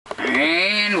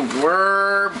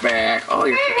back. Oh,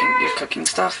 you're cooking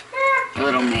stuff? You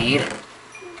little maid.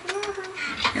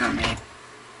 You're a maid.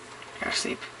 You're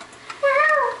asleep.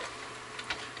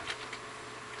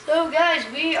 So guys,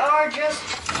 we are just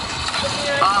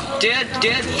Dude.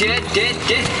 Dude, not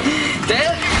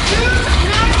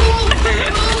cool.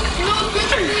 No,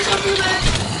 please don't do that.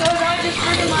 Because I just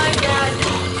freaking my dad.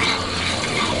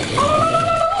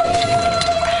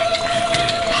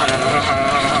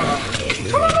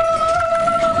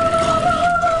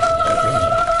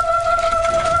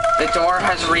 The door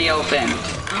has reopened.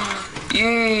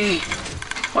 Yay!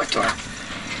 What door?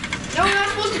 No, we're not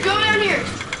supposed to go down here.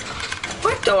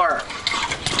 What door?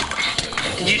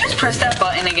 Did you just press that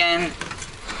button again?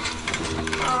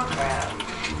 Oh crap.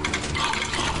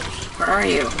 Where are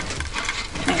you?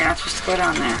 No, you're not supposed to go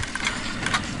down there.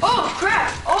 Oh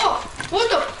crap. Oh, what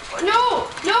the? No,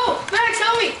 Max,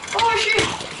 help me. Oh shit.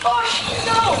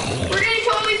 No. We're getting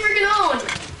totally freaking owned.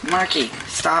 Marky,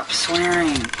 stop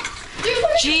swearing. Dude,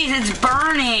 look at Jeez, it's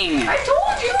burning! I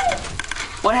told you.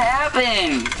 What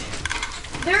happened?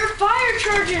 There are fire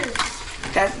charges.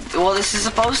 Well, this is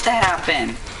supposed to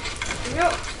happen.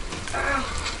 No.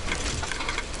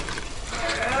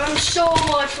 I'm so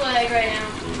much lag right now.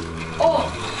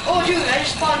 Oh, dude, I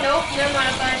just spawned. Nope, never mind.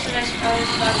 I thought I said I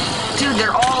spawned. Dude,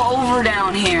 they're all over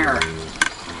down here.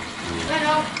 I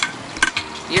know.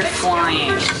 You're flying.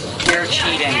 You're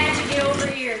cheating. I had to get over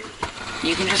here.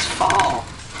 You can just fall.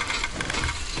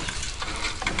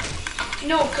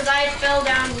 No, because I fell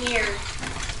down here.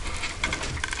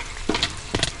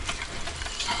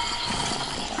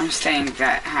 I'm staying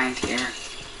behind here.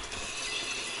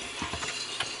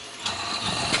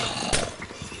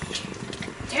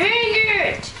 Dang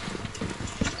it!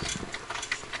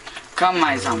 Come,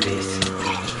 my zombies.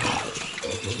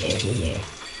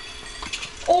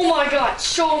 Oh my god,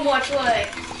 so much lag.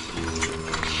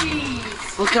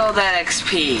 Jeez. Look at all that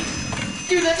XP.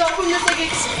 Dude, that's all from this like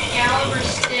Excalibur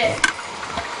stick.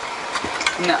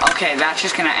 No, okay, that's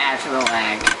just gonna add to the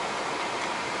lag.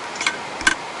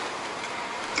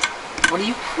 What are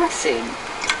you pressing?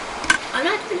 I'm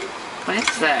not. What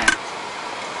is that?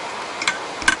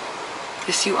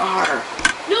 Yes, you are.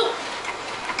 No!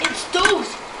 It's those!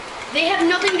 They have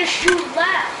nothing to shoot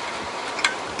left.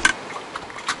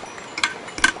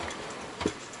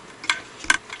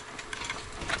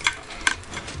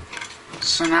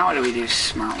 So now what do we do,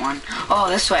 smart one? Oh,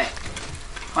 this way.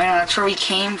 Oh, no, that's where we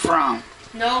came from.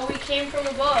 No, we came from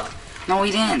above. No,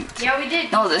 we didn't. Yeah, we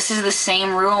did. No, this is the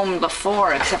same room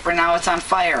before, except for now it's on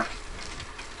fire.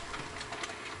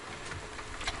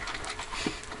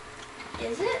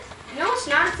 Is it? No, it's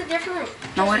not. It's a different room.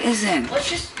 No, it isn't. Let's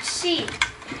just see.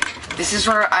 This is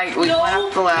where we went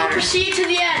up the ladder. No, proceed to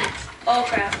the end. Oh,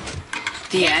 crap.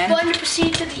 The end? Button to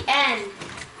proceed to the end.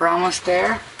 We're almost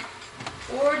there?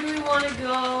 Or do we want to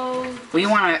go... We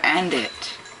want to end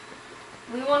it.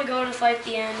 We want to go to fight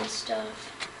the end stuff.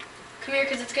 Come here,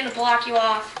 because it's going to block you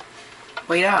off.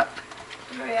 Wait up.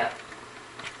 Hurry up.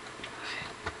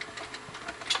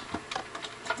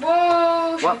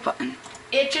 Whoa! What button?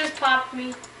 It just popped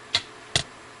me.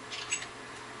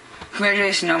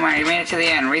 Congratulations, Gnomrider. You made it to the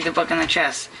end. Read the book in the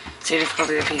chest. Say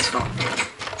difficulty to peaceful.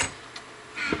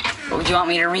 Would you want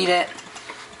me to read it?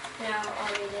 No,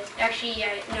 I'll read it. Actually,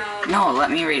 yeah, no. No, let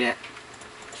me read it.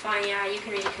 Fine, yeah, you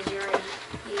can read it because you're already...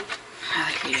 I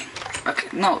like reading. Okay,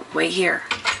 no, wait here.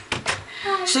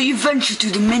 So you ventured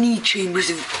through the many chambers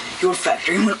of your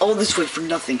factory and went all this way for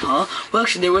nothing, huh? Well,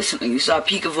 actually, there was something. You saw a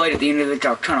peak of light at the end of the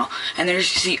dark tunnel, and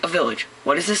there's, you see, a village.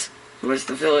 What is this? It was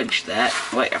the village that...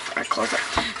 Wait, I closed that.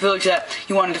 Village that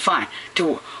you wanted to find.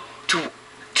 To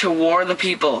war the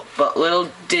people. But little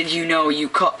did you know you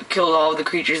killed all the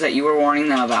creatures that you were warning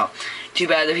them about. Too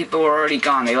bad the people were already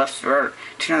gone. They left to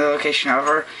another location.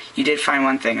 However, you did find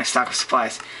one thing, a stock of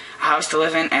supplies. A house to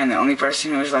live in, and the only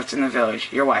person who was left in the village,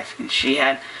 your wife. And she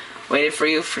had waited for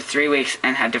you for 3 weeks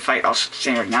and had to fight all sorts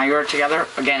of things. Now you are together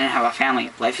again and have a family.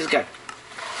 Life is good.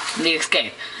 The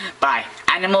escape. Bye.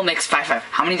 Animal Mix 55.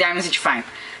 How many diamonds did you find?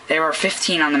 There were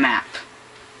 15 on the map.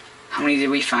 How many did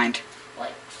we find?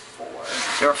 Like 4.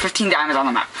 There were 15 diamonds on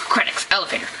the map. Critics.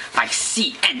 Elevator by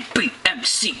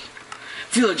CNBMC.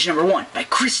 Village number 1 by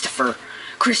Christopher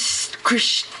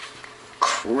Christian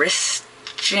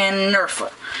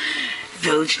Nerfa.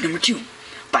 Village number 2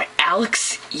 by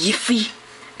Alex Yiffy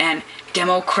and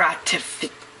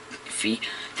Democratifi.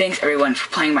 Thanks everyone for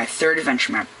playing my 3rd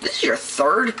adventure map. This is your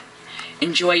 3rd?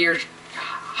 Enjoy your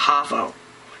Havo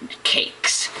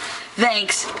cakes.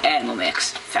 Thanks, Animal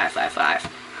Mix 555.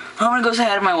 I want to go say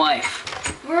hi to my wife.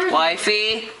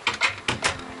 Wifey?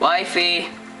 Wifey?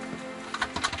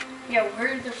 Yeah,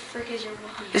 where the frick is your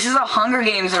wife? This is a Hunger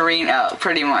Games arena,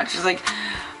 pretty much. It's like,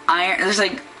 iron. There's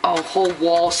like a whole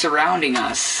wall surrounding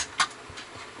us.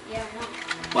 Yeah, I know.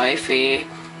 Wifey.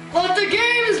 Let the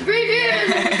games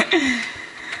begin!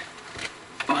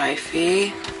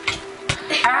 Wifey.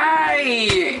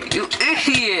 Hey! You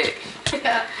idiot!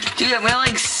 Yeah. Dude, I'm gonna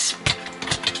like.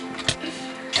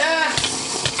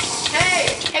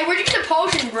 Hey, where'd you get the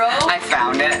potion, bro? I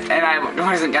found it, and I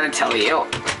wasn't gonna tell you.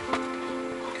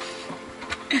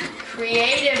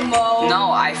 Creative mode.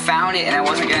 No, I found it, and I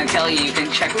wasn't gonna tell you. You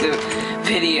can check the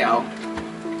video.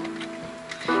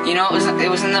 You know, it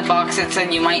was in the box that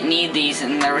said you might need these,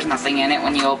 and there was nothing in it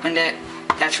when you opened it.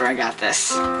 That's where I got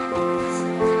this.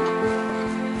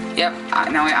 Yep.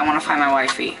 Now I want to find my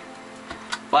wifey.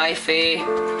 Wifey.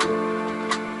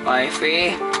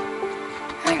 Wifey.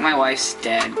 I think my wife's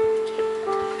dead.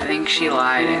 I think she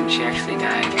lied and she actually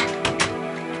died.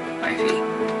 Wifey.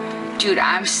 Dude,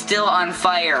 I'm still on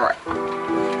fire.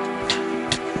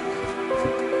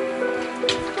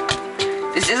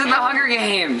 This isn't the Hunger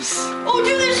Games. Oh,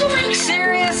 dude, there's so many.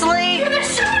 Seriously? Dude, there's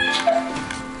so many.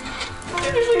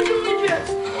 Dude, there's like so many jets.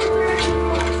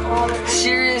 Oh, they're actually.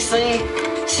 Seriously?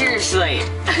 Seriously.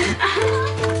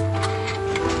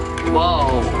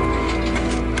 Whoa.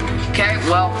 Okay,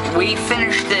 well, we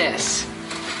finished this.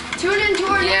 Tune into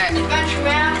our next adventure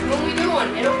map when we do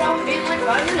one. It'll probably be in like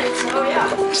 5 minutes. So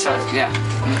yeah. So yeah.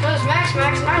 Because Max and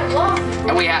I love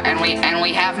it. And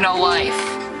we have no life.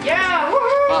 Yeah.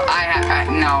 Woohoo! Well,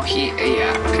 no,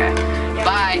 yeah, okay. Yeah.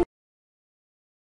 Bye.